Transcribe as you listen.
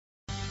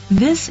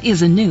This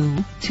is a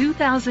new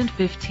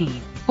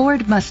 2015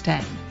 Ford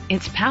Mustang.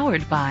 It's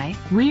powered by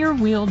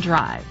rear-wheel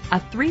drive, a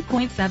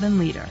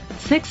 3.7-liter,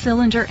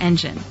 6-cylinder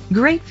engine.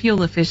 Great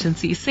fuel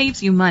efficiency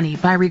saves you money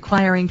by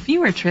requiring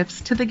fewer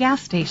trips to the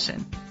gas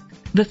station.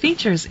 The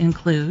features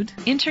include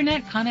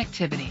internet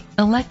connectivity,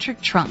 electric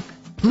trunk,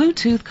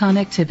 Bluetooth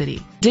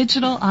connectivity,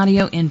 digital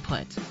audio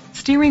input,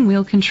 steering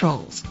wheel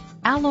controls,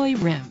 alloy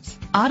rims,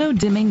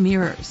 auto-dimming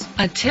mirrors,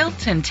 a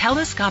tilt and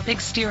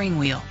telescopic steering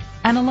wheel,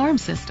 an alarm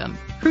system,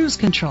 cruise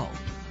control.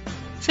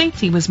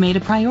 Safety was made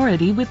a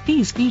priority with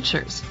these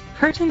features: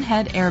 curtain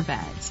head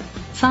airbags,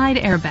 side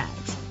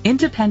airbags,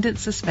 independent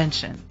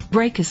suspension,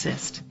 brake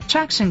assist,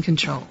 traction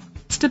control,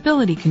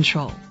 stability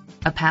control,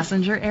 a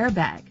passenger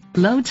airbag,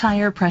 low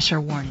tire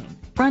pressure warning,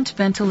 front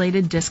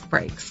ventilated disc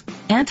brakes,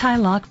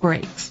 anti-lock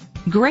brakes.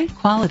 Great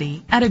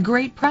quality at a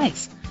great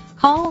price.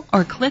 Call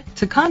or click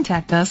to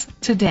contact us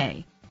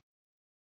today.